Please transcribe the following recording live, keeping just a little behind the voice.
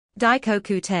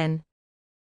Daikoku Ten.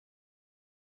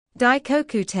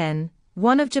 Daikoku Ten,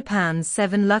 one of Japan's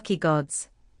 7 lucky gods,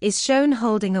 is shown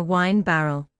holding a wine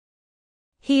barrel.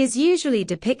 He is usually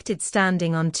depicted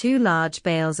standing on 2 large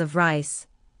bales of rice,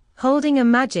 holding a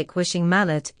magic wishing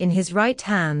mallet in his right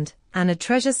hand and a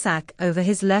treasure sack over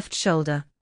his left shoulder.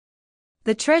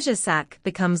 The treasure sack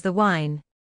becomes the wine.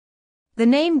 The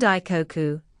name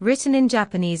Daikoku, written in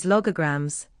Japanese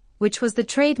logograms, which was the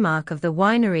trademark of the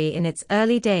winery in its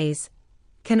early days,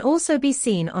 can also be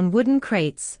seen on wooden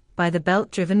crates by the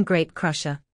belt-driven grape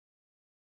crusher.